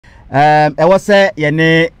I was say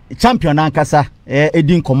yene champion ankasa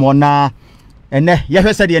edin komo na ene ye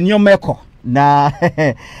hwese de ne omeko na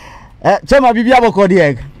chema bibia boko de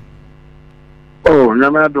egg. Oh,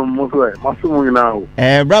 nyama do mo so e maso na o.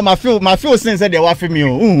 Bra ma feel since de wa fi mi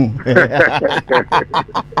o.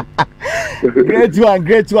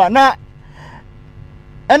 Great one. Na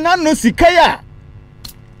ena no sikaya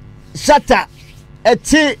Shatta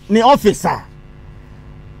eti ni officer.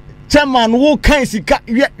 Chairman who can sika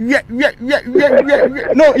no,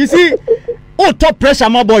 you see, oh top pressure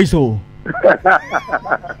my boys oh.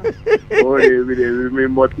 Oh, me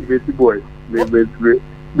motivated boys. Me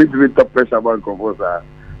top pressure man composer.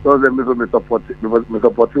 So them me support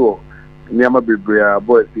you. Niama be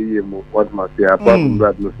boys see what must say apart from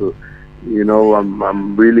that so you know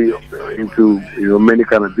I'm really into many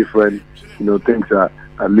kind of different things that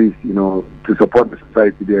at least to support the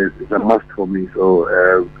society there is a must for me. So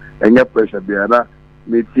any pressure there na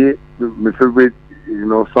me favorite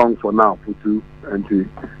song for now Putuu and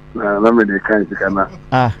na me dey kind kana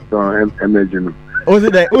so imagine was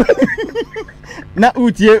it that na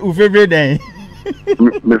utie u favorite day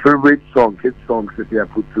my favorite song hit song is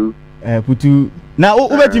Putuu Putuu na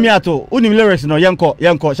ubetimi ato unim lyrics no yenko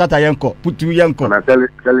Shatta yenko Putuu yenko na tell you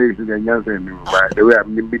the Nyansa ni by the way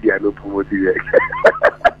I'm in media no promote it.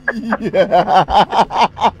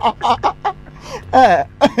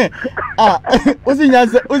 Uzi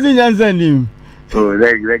Nyansa ni oh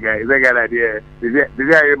that guy idea the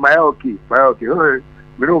guy my okay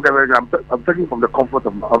I'm talking from the comfort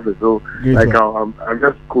of my office, so like I'm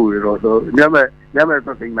just cool, so never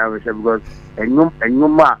something now because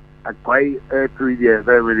I quite 3 years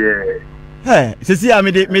every day. Hey, see, I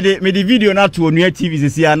made the video not to new TV.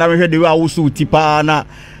 See, I never heard the way I was so tipa na.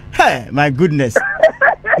 Hey, my goodness.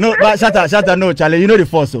 No, but Shatta, no, Charlie, you know the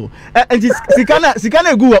force so. And she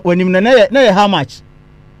can go when you know how much.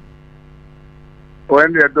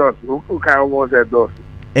 When the doors, who can almost the doors.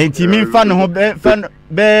 And you mean fan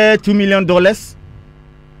 $2 million?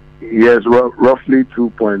 Yes, well, roughly 2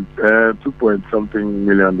 point something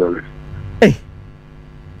 $million. Hey,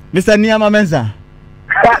 Mr. Niyama Mensa.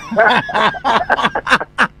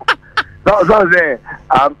 No, there.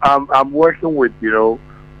 I'm working with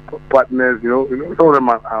partners. Some of them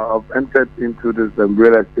have entered into this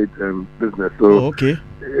real estate business. So okay,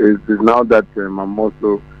 it's now that I'm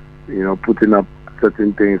also putting up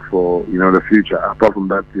certain things for the future. Apart from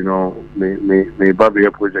that, may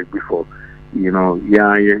Babia project before,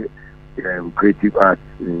 creative arts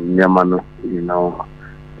in Yamano,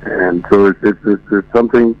 and so it's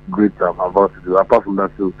something great I'm about to do. Apart from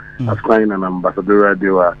that, too, I've signed an ambassador. They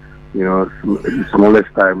were,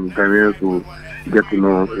 smallest time Ghanaians will get to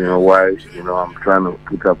know, why I'm trying to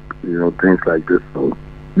put up, things like this. So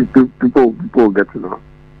people get to know.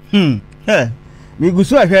 Yeah. Me go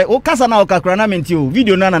so ahwe o kasa na o kakra na menti o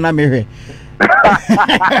video na me hwe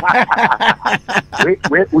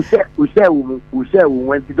we share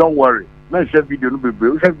when don't worry na share video no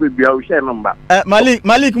bebe we share baby we share number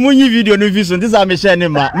Malik munyi video no vision this am share ni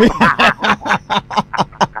ma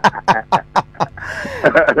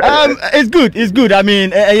it's good I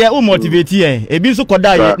mean o motivate here e bi so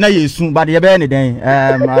koda na yesu but ye be ni den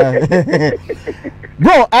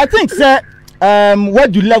bro I think say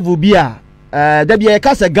what you level be there be a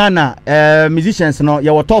case Ghana musicians no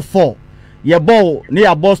ye were top 4 ye ball ne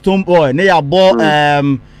ya ball Stonebwoy ne ya ball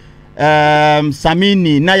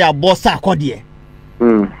Samini na ya ball Sakode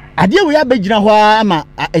ade we ya begina ho ama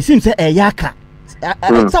it seems say yaka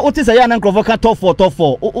so what is ya na nkrofo ka top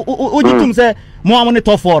 4 o jitum say mo amone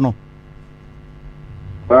top 4 no.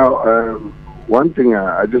 Well, one thing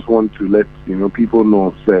I just want to let people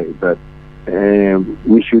know say that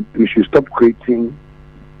we should stop creating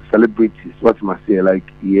celebrities. What must say? Like,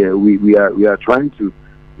 yeah, we are trying to,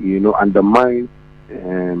 undermine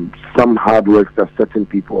some hard work that certain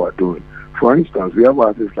people are doing. For instance, we have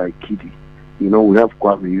artists like Kitty. We have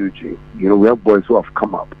Kwame Eugene. We have boys who have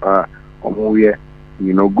come up.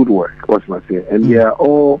 Good work. What must say? And they are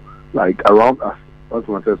all like around us. What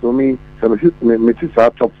must say? So me top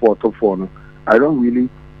four. No, I don't really,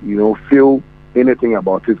 feel anything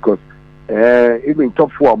about it because even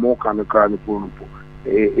top 4 more kind of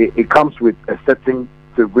it comes with a certain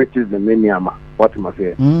favoritism in Yama, what must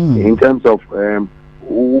say in terms of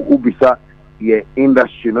ubisa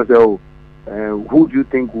industry, who do you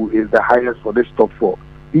think is the highest for this top 4?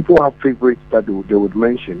 People have favorites that they would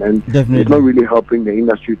mention, and it's not really helping the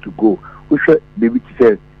industry to go. We should maybe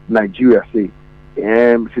say Nigeria say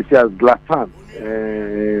she says Glatan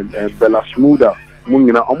Bella Shmuda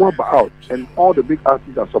Mungina out, and all the big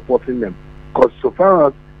artists are supporting them because so far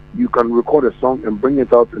as you can record a song and bring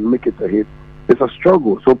it out and make it a hit, it's a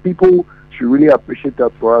struggle. So people should really appreciate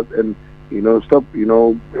that for us, and stop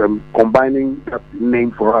combining that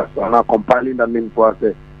name for us, and now compiling that name for us.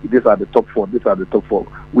 These are the top 4. These are the top 4.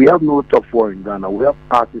 We have no top 4 in Ghana. We have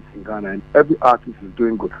artists in Ghana, and every artist is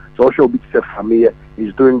doing good. So Osho Obi Familia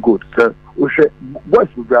is doing good. So boys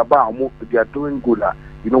they are doing good.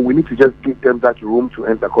 We need to just give them that room to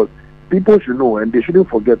enter, because people should know, and they shouldn't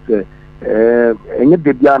forget.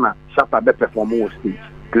 Shatta perform on stage,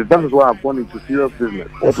 because that is why I've gone into serious business.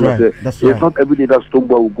 That's right. It's not every day that Stonebwoy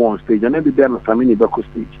will go on stage, and every day I'm Samini Beko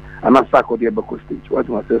stage, and I'm Sako the Beko stage. What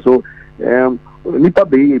do I say? So, Nipa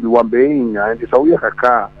Bay, one baying, and it's a weird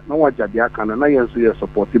car, no one Jadiakan, and I answer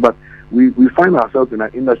support. But we find ourselves in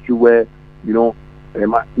an industry where,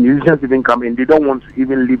 musicians even come in, they don't want to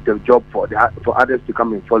even leave their job for others to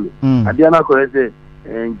come and follow. And they are not correct,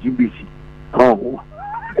 and GBC. Oh.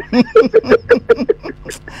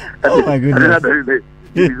 Oh my goodness.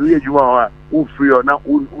 We need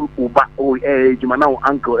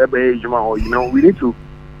to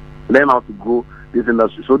learn how to grow this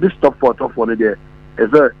industry. So this top 4 there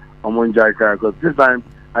is a Omonjaika, because this time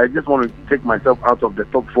I just want to take myself out of the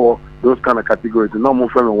top 4, those kind of categories, and not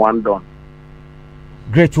move from one down.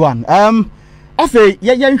 Great one. I say,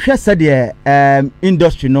 said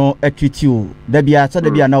industry no equity. There be now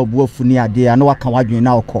buofuni ade no waka wadwen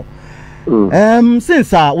na okọ.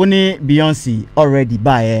 Since when Beyonce already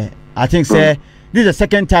by I think say this is the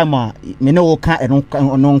second time me no ka no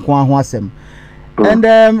nko ho asem. And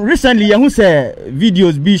recently you say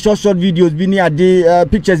videos be short videos be near the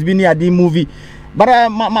pictures be near the movie. But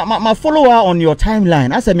my follower on your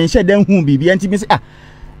timeline, as I mentioned, them who be and me say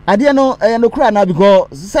I didn't know no cry now because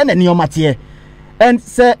send any your matter. And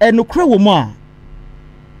say no cry woman.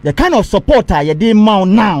 The kind of supporter you did now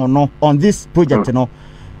on this project,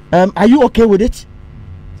 are you okay with it?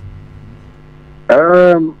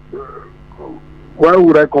 Why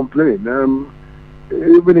would I complain?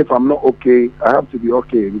 Even if I'm not okay, I have to be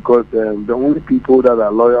okay, because the only people that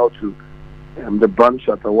are loyal to the brand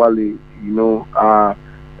SHATTA WALE, are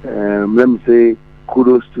let me say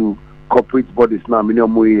kudos to corporate bodies now, in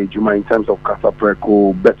terms of Casa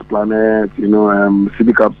Preco, Best Planet,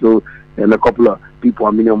 Civic Capsule, and a couple of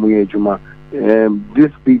people,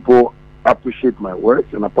 these people appreciate my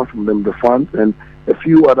works, and apart from them, the fans and a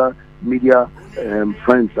few other media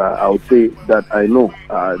friends, I would say that I know,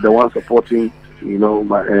 the ones supporting,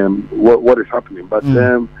 what is happening. But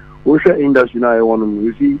Osha industry now,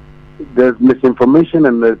 you see, there's misinformation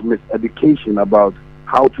and there's miseducation about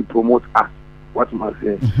how to promote us. What am I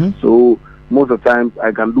saying? So most of the times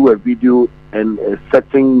I can do a video and a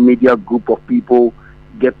certain media group of people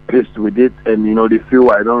get pissed with it, and they feel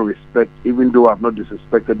I don't respect, even though I've not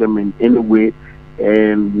disrespected them in any way,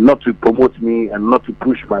 and not to promote me and not to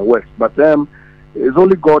push my works. But it's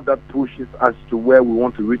only God that pushes us to where we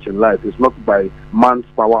want to reach in life. It's not by man's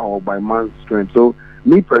power or by man's strength. So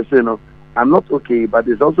me personally, I'm not okay, but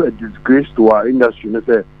it's also a disgrace to our industry.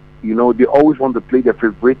 They always want to play the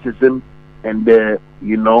favoritism, and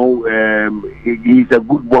he's a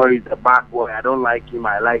good boy, he's a bad boy, I don't like him,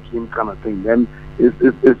 I like him, kind of thing. And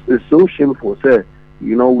it's so shameful, sir.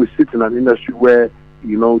 We sit in an industry where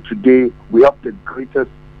today we have the greatest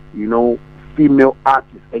female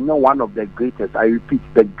artist, and you're one of the greatest, I repeat,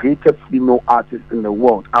 the greatest female artist in the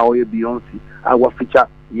world, our Beyonce, our feature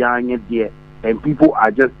young there, and people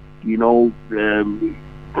are just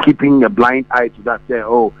keeping a blind eye to that, say,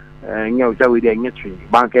 with the tree.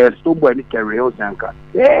 Banker Stonebwoy and Carrie Hilson.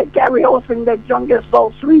 Carrie Hilson, the youngest,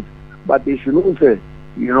 so sweet. But they should not say,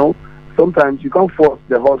 sometimes you can't force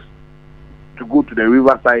the horse to go to the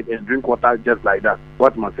riverside and drink water just like that.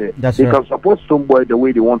 What must I say? They can support Stonebwoy the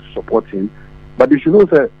way they want to support him, but they should not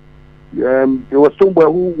say it was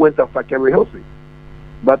Stonebwoy who went after Carrie Hilson.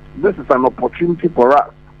 But this is an opportunity for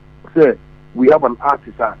us. Say we have an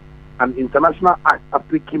artist, an international act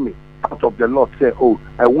applicant me out of the lot, say,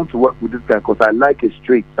 I want to work with this guy because I like his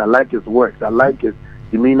traits, I like his works, I like his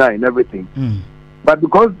demeanor and everything. But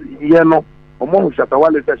because SHATTA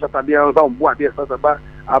WALE said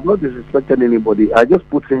I've not disrespected anybody. I just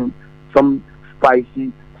put in some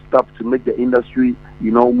spicy stuff to make the industry,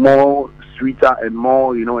 more sweeter and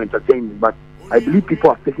more, entertaining. But I believe people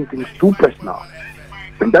are taking things too personal,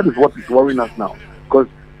 and that is what is worrying us now. Because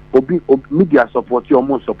media support you,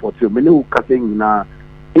 almost support you.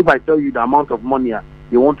 If I tell you the amount of money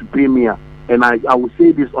they want to pay me, and I will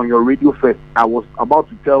say this on your radio first, I was about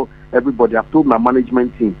to tell everybody, I've told my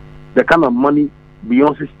management team, the kind of money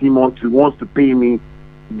Beyonce's team wants to pay me,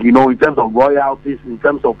 in terms of royalties, in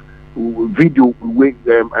terms of video,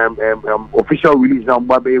 official release on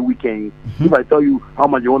Babe Weekend. If I tell you how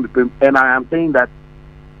much you want to pay me, and I am saying that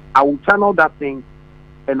I will channel that thing,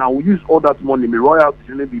 and I will use all that money, my royalties,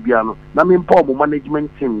 and BBano. Now, me empower my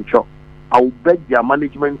management team. I will beg their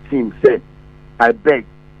management team, say, I beg,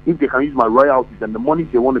 if they can use my royalties and the money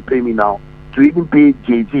they want to pay me now to even pay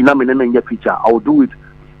Jay-Z, now me name get picture, I will do it.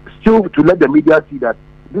 Still to let the media see that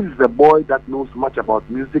this is a boy that knows much about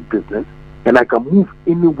music business, and I can move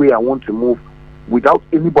any way I want to move without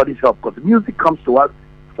anybody's help, because music comes to us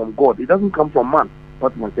from God. It doesn't come from man.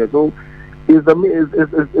 What I say. So is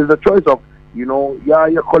the choice of, you know,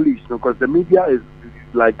 your colleagues, because the media is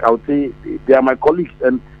like, I would say they are my colleagues,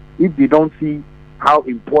 and if they don't see how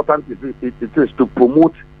important it is to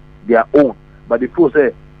promote their own, but they feel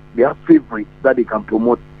say they have favorites that they can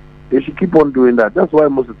promote, they should keep on doing that. That's why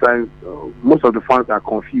most of the time, most of the fans are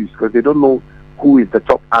confused, because they don't know who is the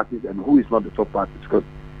top artist and who is not the top artist. Because,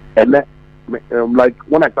 and like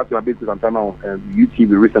when I started a bit with Santana on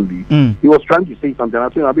YouTube recently, he was trying to say something. I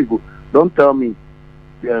told him, don't tell me,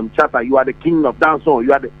 Shatta, you are the king of dancehall.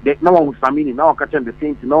 You are the now I'm Samini, now I'm catching the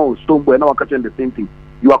same thing. Now Stonebwoy, now I'm catching the same thing.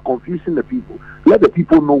 You are confusing the people. Let the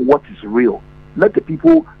people know what is real. Let the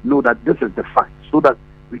people know that this is the fact, so that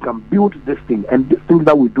we can build this thing. And this thing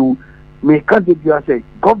that we do, say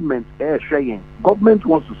government government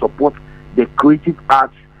wants to support the creative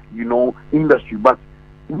arts, you know, industry, but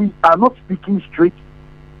we are not speaking straight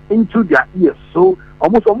into their ears. So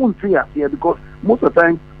almost 3 years here, because most of the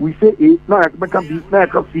time we say A, now I can B, now I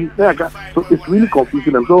can C, now I can. So it's really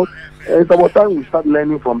confusing. And so it's about time we start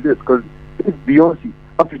learning from this, because it's Beyonce.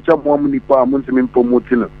 Africa more many power,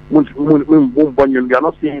 promoting. We are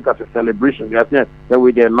not seeing it as a celebration. We are saying that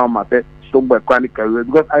we are normal. Stonebwoy chronic career,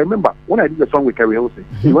 because I remember when I did a song with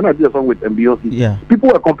Karaoke, when I did a song with Beyonce, people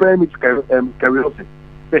were comparing me to Karaoke.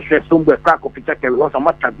 They said Stonebwoy crack of picture Karaoke, I'm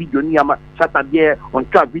not video, Shatta there on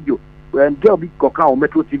track video. When girl big coca on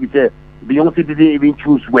Metro TV said Beyonce didn't even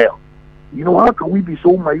choose well. You know, how can we be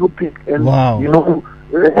so myopic? And you know,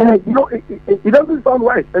 it doesn't sound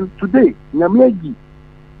right. And today, Nyamegi,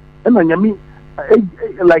 and Nyami,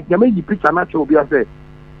 like Nyamegi picture natural, be I say.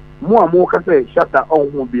 More and more can say Shatta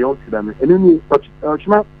on Beyonce than any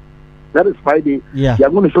that is Friday. Yeah. They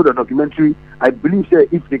are going to show the documentary. I believe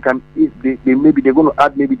if they can, if they maybe they're going to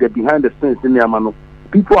add maybe the behind the scenes in there, man.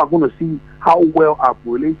 People are going to see how well I've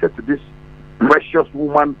related to this precious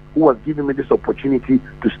woman who was giving me this opportunity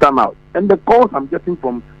to stand out. And the calls I'm getting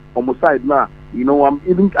from Homicide now, you know, I've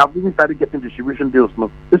even started getting distribution deals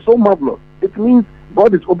now. It's so marvelous. It means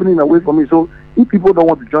God is opening a way for me. So if people don't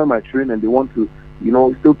want to join my train and they want to, you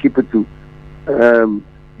know, still keep it to,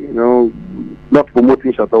 you know, not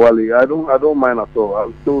promoting Shatta Wale, I don't mind at all.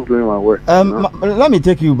 I'm still doing my work. Let me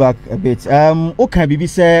take you back a bit. Okay, Bibi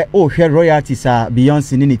say, oh, share royalties are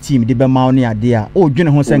Beyonce in the team, the Bemauni idea. Oh, June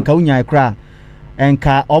Honsen Kaunya Kra, and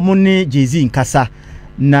Ka Omuni Jay-Z in Kasa.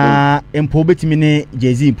 Na empobeti mine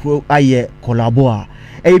Jay-Z pro aye collabo.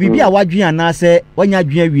 Bibi awadwi ana say when ya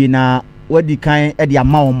dwen wi na wadi kan e de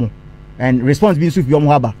amawo and response bi nso fi omo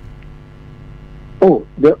haba. Oh,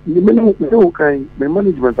 the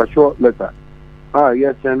management are short letter.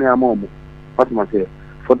 Yes, and I'm what must I say?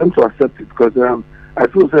 For them to accept it, because I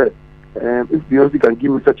feel that if Beyonce can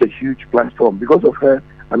give me such a huge platform, because of her,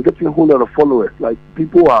 I'm getting a whole lot of followers. Like,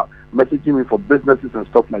 people are messaging me for businesses and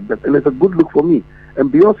stuff like that, and it's a good look for me.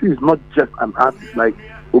 And Beyonce is not just an artist. Like,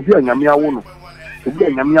 Obi Anyamia Wono,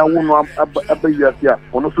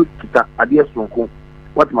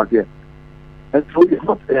 what must I say? And so it's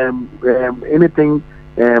not anything.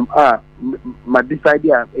 This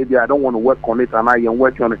idea, maybe I don't want to work on it, and I am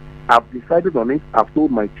working on it. I've decided on it. I've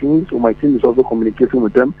told my team, so my team is also communicating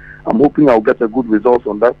with them. I'm hoping I'll get a good result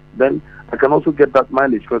on that. Then I can also get that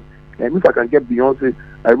mileage, because if I can get Beyonce,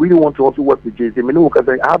 I really want to also work with Jay-Z. Because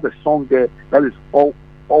I have a song there that is all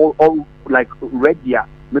like regular.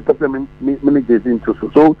 Jay-Z into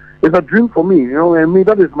so it's a dream for me, you know. And me,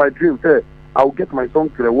 that is my dream. I'll get my song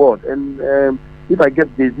to the world, and if I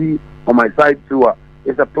get Jay-Z on my side too,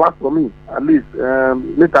 it's a plus for me. At least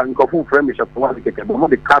later in Kofu frame me Shatta Wale keke, but not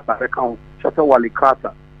the Carter account. Shatta Wale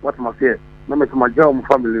Carter. What am I saying? No, my girl, my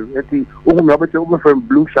family. Eti, me abete my friend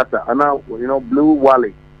Blue Shatta, and now you know Blue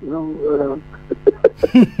Wale. You know.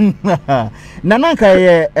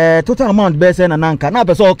 Nananka total amount best nananka. Na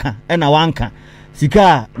beso oka na wanka.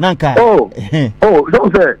 Sika nanka. Don't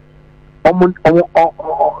say.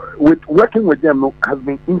 With working with them has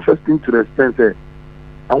been interesting to the extent that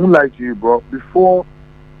I won't lie to you, bro. Before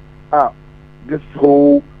this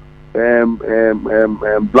whole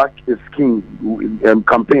Black is King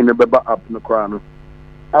campaign up in the crown,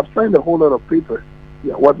 I've signed a whole lot of papers.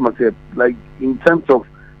 Yeah, what must I say? Like in terms of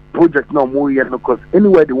project now more yet, because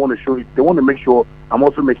anywhere they want to show it, they want to make sure I'm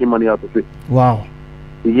also making money out of it. Wow.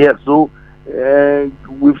 Yeah, so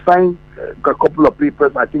we've signed a couple of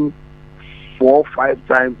papers, I think 4 or 5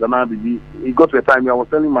 times, and now it got to a time I was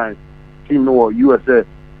telling my team, no, USA,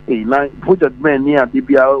 hey, now project men near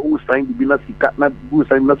DBA who signed the Binasika, not who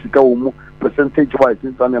signed Nasika percentage wise,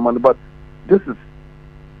 but this is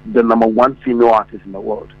the #1 female artist in the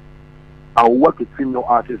world. I work with female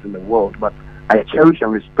artists in the world, but I cherish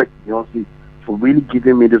and respect Beyonce for really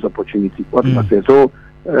giving me this opportunity. What can I say? So,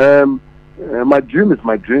 my dream is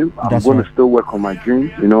my dream. I'm going to still work on my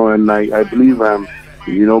dream, you know, and I believe,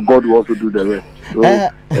 you know, God will also do the rest. So,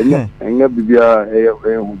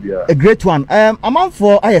 a great one. I'm out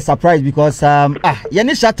for a surprise because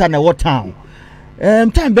Yanni Shatta na what town?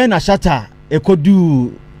 Time Ben a Shatta e could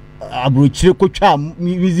do abrochire kocha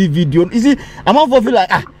music video. Is it? I'm out for feel like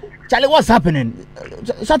Charlie, what's happening?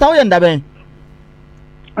 Shatta, how you Ben?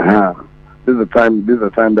 This is the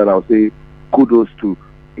time that I'll say kudos to,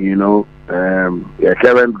 you know,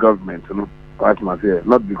 current government, you know,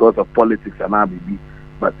 not because of politics and RBB,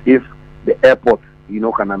 but if the airport, you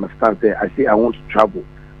know, can understand, say, I say I want to travel,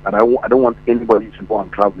 but I don't want anybody to go on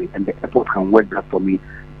traveling, and the airport can work that for me.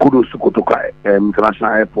 Kudos to Kotoka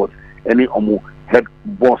International Airport, any head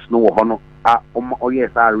boss no honor,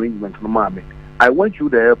 arrangement no mommy. I went through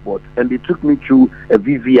the airport and they took me through a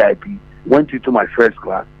VVIP, went to my first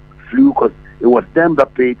class, flew because it was them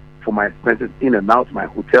that paid for my expenses in and out, my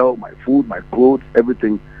hotel, my food, my clothes,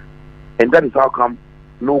 everything. And that is how come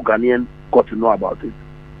no Ghanaian got to know about it.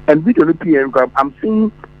 And with the PM, I'm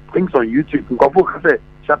seeing things on YouTube.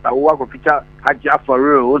 Shatta Wale feature Haja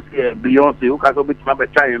Farrell, Beyonce, who can be my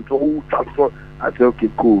child to transfer. I say, okay,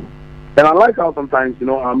 cool. And I like how sometimes, you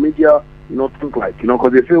know, our media, you know, think like, you know,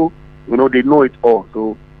 because they feel, you know, they know it all.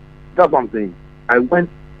 So that's what I'm saying. I went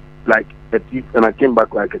like a thief and I came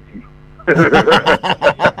back like a thief.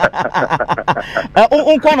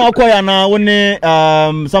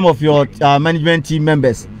 Some of your management team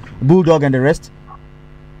members, Bulldog and the rest.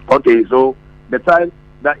 Okay, so the time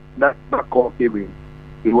that call came in,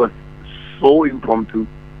 it was so impromptu,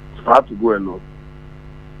 so I had to go alone.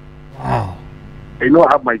 Wow. You know,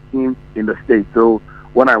 I have my team in the States, so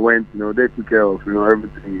when I went, you know, they took care of, you know,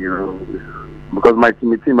 everything, you know, because my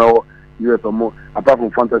team are US or more, apart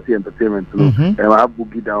from fantasy entertainment, you know, and I have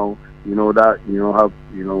Boogie Down, you know, that, you know, have,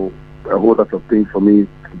 you know, a whole lot of things for me to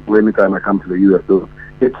do anytime I come to the US. So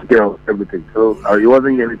they took care of everything. So it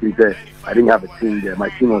wasn't anything there. I didn't have a team there. My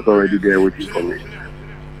team was already there waiting for me.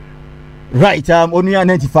 Right, only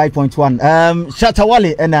 95.1. Shatta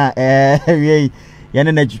Wale and I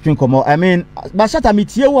mean, but Shatta me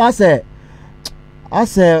tie I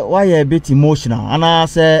say why a bit emotional, and I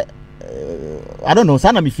say I don't know,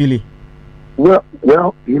 sana me feel it. Well,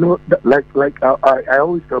 you know, like I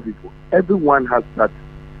always tell people, everyone has that,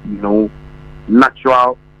 you know,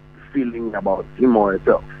 natural feeling about him or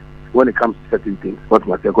herself when it comes to certain things. What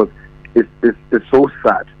I say, because it's so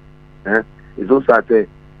sad. It's so sad that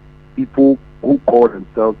people who call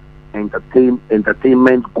themselves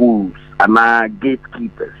entertainment gurus and are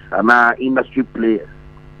gatekeepers and are industry players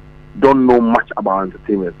don't know much about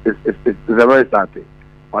entertainment. It's a very sad thing.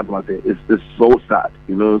 What I say, it's so sad.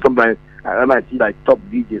 You know, sometimes when I see like top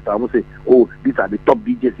DJs, I won't say, oh, these are the top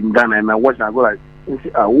DJs in Ghana, and I watch and I go like, and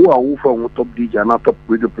say, who from top DJ and not top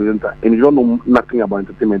radio presenter, and you don't know nothing about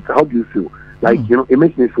entertainment. How do you feel? Like, you know, it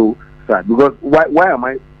makes me so sad. Because why am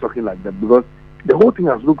I talking like that? Because the whole thing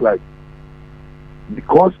has looked like,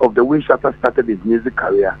 because of the way Shatta started his music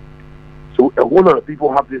career, so a whole lot of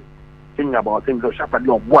people have this thing about things. So Shatta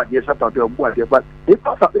on board here, Shatta on board here, but it's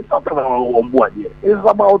not about on board here. It's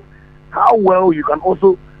about how well you can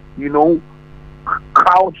also, you know,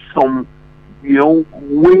 couch some, you know,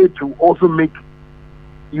 way to also make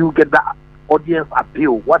you get that audience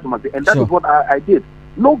appeal. What am I saying? And that is what I did.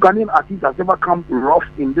 No Ghanaian artist has ever come rough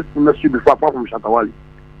in this industry before, apart from Shatta Wale.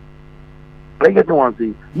 I get what I'm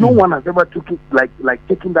saying. No one has ever took it like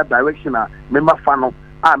taking that direction. Member fan of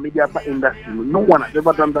media industry. No one has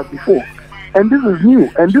ever done that before, and this is new.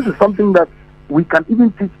 And this is something that we can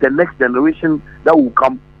even teach the next generation that will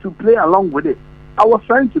come to play along with it. I was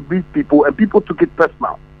trying to beat people, and people took it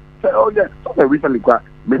personal. Say, oh yeah, something recently got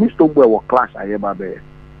many Stonebwoy were clash I ever there.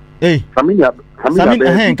 Hey, Samina, can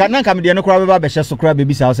I come there? No crowd about so crowd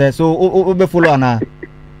baby house. So be follow na.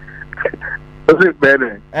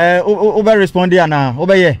 Over respond here now.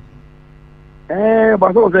 Over here.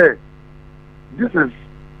 But so say, this is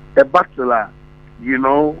a bachelor, you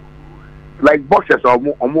know, like boxers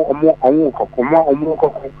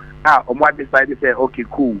decided to say, okay,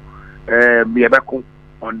 cool. Me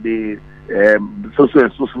on the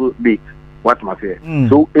social date. What am I saying?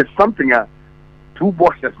 So it's something two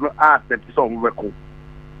boxers no ask that is on record.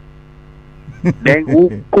 then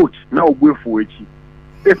who coach now go for it.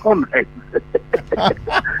 It's not nice.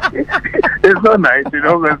 It's not nice, you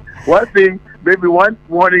know. One thing, maybe one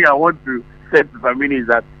morning I want to say to family is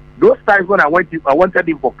that those times when I wanted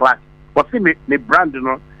him for class, but see me brand, you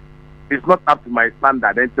know, it's not up to my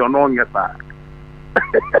standard. And so no, yes, sir.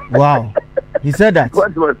 Wow, he said that.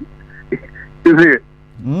 What was it?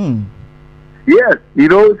 Yes, you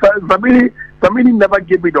know, family never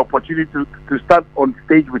gave me the opportunity to start on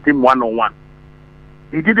stage with him one-on-one.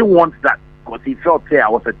 He didn't want that because he felt I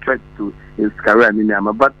was a threat to his career in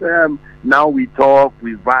Miniama. But now we talk,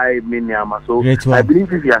 we vibe Miniama. So I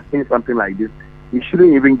believe if he has seen something like this, he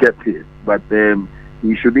shouldn't even get it. But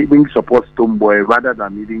he should even support Stonebwoy rather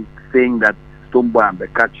than even saying that Stonebwoy and the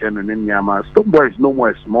catcher and Miniama. Stonebwoy is no more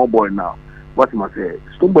a small boy now. What must I say?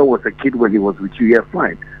 Stonebwoy was a kid when he was with you, yeah,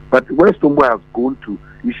 fine. But where Stonebwoy has gone to,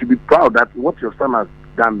 you should be proud that what your son has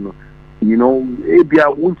done. You know,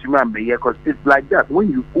 because it's like that.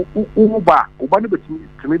 When you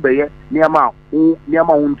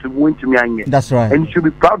that's right. And you should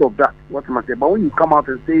be proud of that. What must I say? But when you come out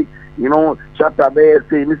and say, you know, Shatta Wale,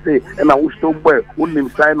 and I wish Stonebwoy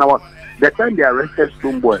wouldn't sign our. The time they arrested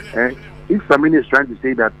Stonebwoy, if somebody is trying to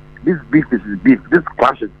say that this beef is beef, this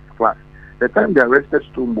clash is clash. The time they arrested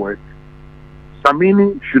Stonebwoy,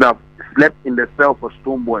 Samini should have slept in the cell for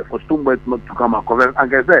Stonebwoy not to come out. Because,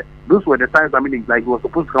 like I said, those were the times Samini, like, he was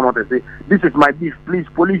supposed to come out and say, "This is my beef. Please,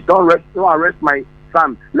 police, don't arrest my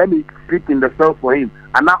son. Let me sleep in the cell for him."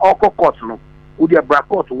 And now all court, no, who they brought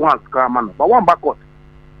court once, but one back court.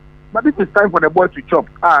 But this is time for the boy to chop.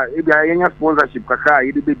 If you are sponsorship,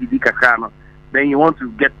 then you want to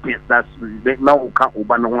get pissed. That's now you can't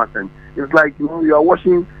open one thing. It's like, you know, you are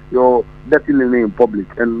washing your dirty linen in public,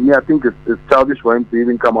 and I think it's childish for him to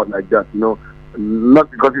even come out like that. You know, not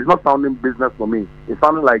because it's not sounding business for me. It's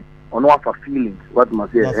sounding like on what for feelings. What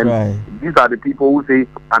must say? And right. These are the people who say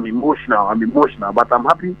I'm emotional, but I'm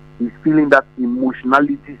happy he's feeling that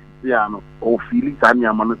emotionality. Yeah, no, or feelings. The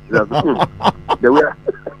way.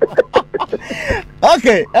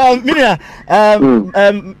 Okay, Minia,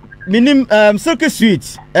 minim Silky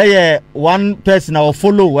Sweet, one person I'll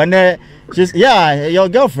follow, and she's your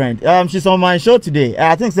girlfriend. She's on my show today.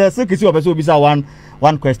 I think Silky Sweet will be one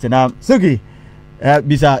question. Silky,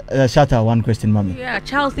 bisa Shatta one question, mommy. Yeah,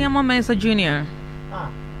 Charles Niama Mensa Jr.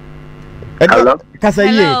 Hello,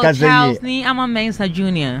 Charles Niama Mensa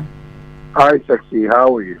Jr. Hi, sexy.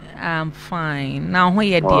 How are you? I'm fine. Now, who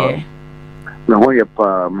you dear? The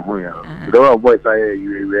voice I hear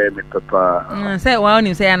you, me papa. Say, well,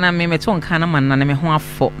 you say, I'm a ton kind of man, and I'm a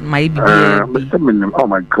half my baby. Oh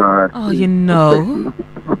my God. Oh, you know.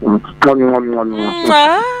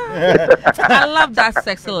 I love that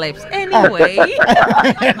sexy lips. Anyway,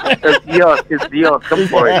 it's yours. Come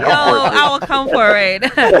for it. I will come for it.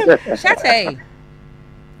 Shatta.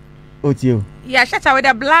 What's you? Yeah, Shatta with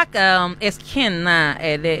the black skin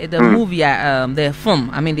the movie the film.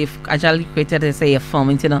 I mean, they've actually created a film.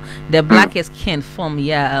 You know, the black skin film.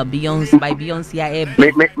 Yeah, Beyonce by Beyonce.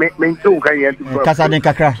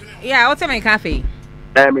 Yeah, what's my coffee?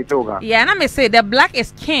 Yeah, and I may say the black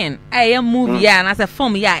skin. I am movie. Yeah, and as a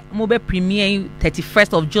film. Yeah, movie premiere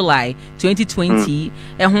 31st of July 2020.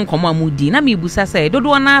 Hong Kong movie. Na me busa say do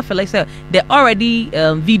na feel like say the already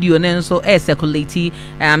video and so circulating.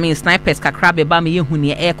 I mean snipers kakra ba me yehu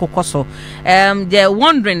ne e kokoso. They're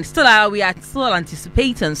wondering still we are still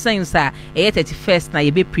anticipating saying sir 31st na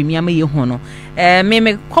ye be premiere me yehu no.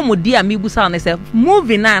 Me comedy me busa on say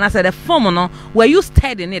movie na and I said the film no were you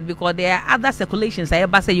studying it because there are other circulations.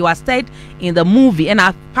 But say you are stayed in the movie, and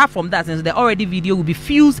apart from that, since the already video will be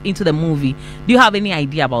fused into the movie, do you have any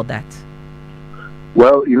idea about that?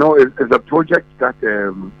 Well, you know, it's a project that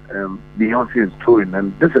Beyonce is doing,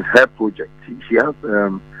 and this is her project. She has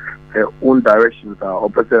her own directions, or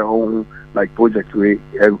her own like project way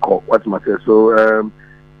and what's my say. So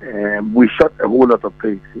we shot a whole lot of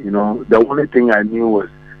things. You know, the only thing I knew was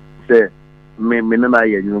say me and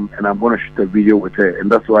I'm going to shoot a video with her, and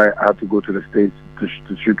that's why I had to go to the States to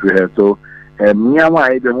shoot with her. So it's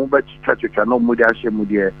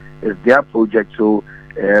their project, so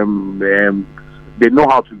they know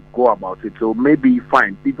how to go about it. So maybe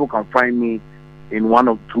fine, people can find me in one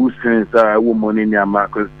of two scenes woman in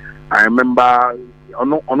because I remember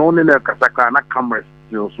on only the Kasaka not cameras,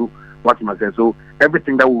 you know, so what must I say? So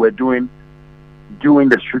everything that we were doing during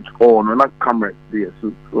the shoot on not cameras there.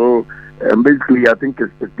 So basically I think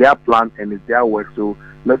it's their plan and it's their work. So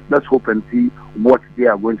let's hope and see what they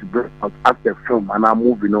are going to bring out after film and our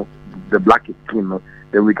movie, you know, the black is clean, you know,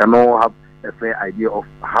 then we can all have a fair idea of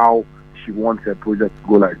how she wants her project to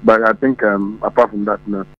go like. But I think apart from that,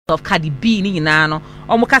 you know, of Cardi B ni nyina no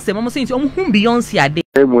omo ka se omo say omo hu Beyonce ade.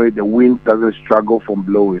 Same way the wind doesn't struggle from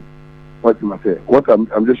blowing. What am I saying? What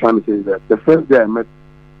I'm just trying to say is that the first day I met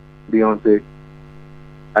Beyonce,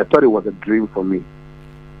 I thought it was a dream for me.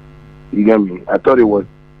 You get me? I thought it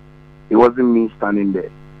wasn't me standing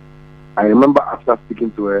there. I remember after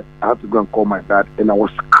speaking to her, I had to go and call my dad, and I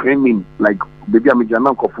was screaming like, "Baby, I'm a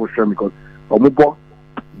German confusion because Omubo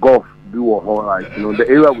golf do a whole like the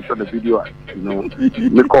area we shot the video,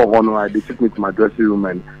 they call honor. They took me to my dressing room,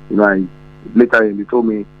 and later they told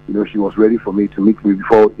me, she was ready for me to meet me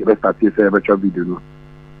before the rest of the virtual video.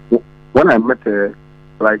 When I met her,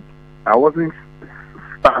 like I wasn't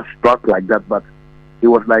starstruck like that, but it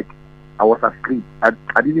was like I was asleep. I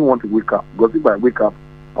didn't want to wake up because if I wake up,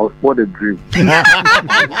 I was for the dream.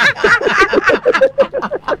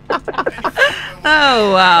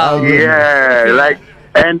 Oh wow! Yeah, like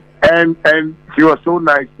and she was so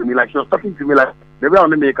nice to me. Like she was talking to me like maybe I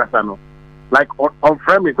want to make a sano. Like on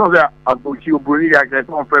frame, it's not that I'm going to bring it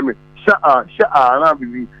on frame.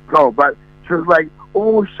 No, but she was like,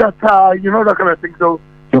 "Oh, Shatta," that kind of thing. So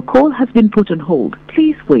your call has been put on hold.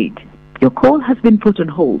 Please wait. Your call has been put on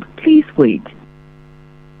hold. Please wait.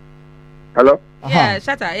 Hello? Yeah,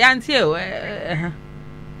 Shatta. Yeah, until. Yeah,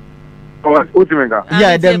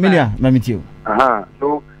 the minia, Mamitio.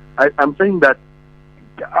 So I'm saying that,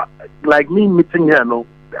 like me meeting her,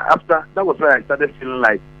 after that was where I started feeling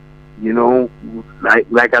like,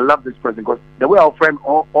 like I love this person because the way our friend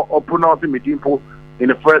or pronouncing me in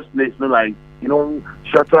the first place, like,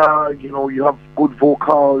 Shatta, you have good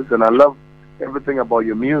vocals and I love everything about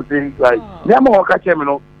your music. Like,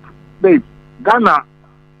 babe, Ghana,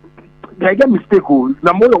 they get mistake.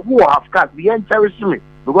 Now more who have cast, they ain't cherishing me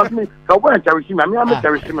because me, so when cherishing me, I'm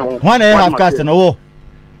cherishing me. One have cast and oh,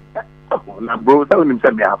 now bro, tell him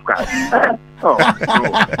say me have cast. Oh,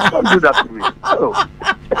 no, don't do that to me.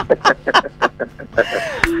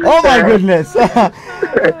 Oh my goodness.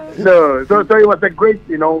 No, so it was a great,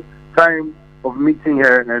 time of meeting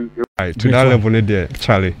her and to that level there,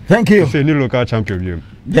 Charlie. Thank you. Say new local champion you.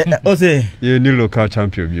 Yeah, you new local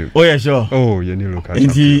champion you. Oh yeah, sure. Oh, you new local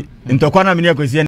champion. Into Kwana Minia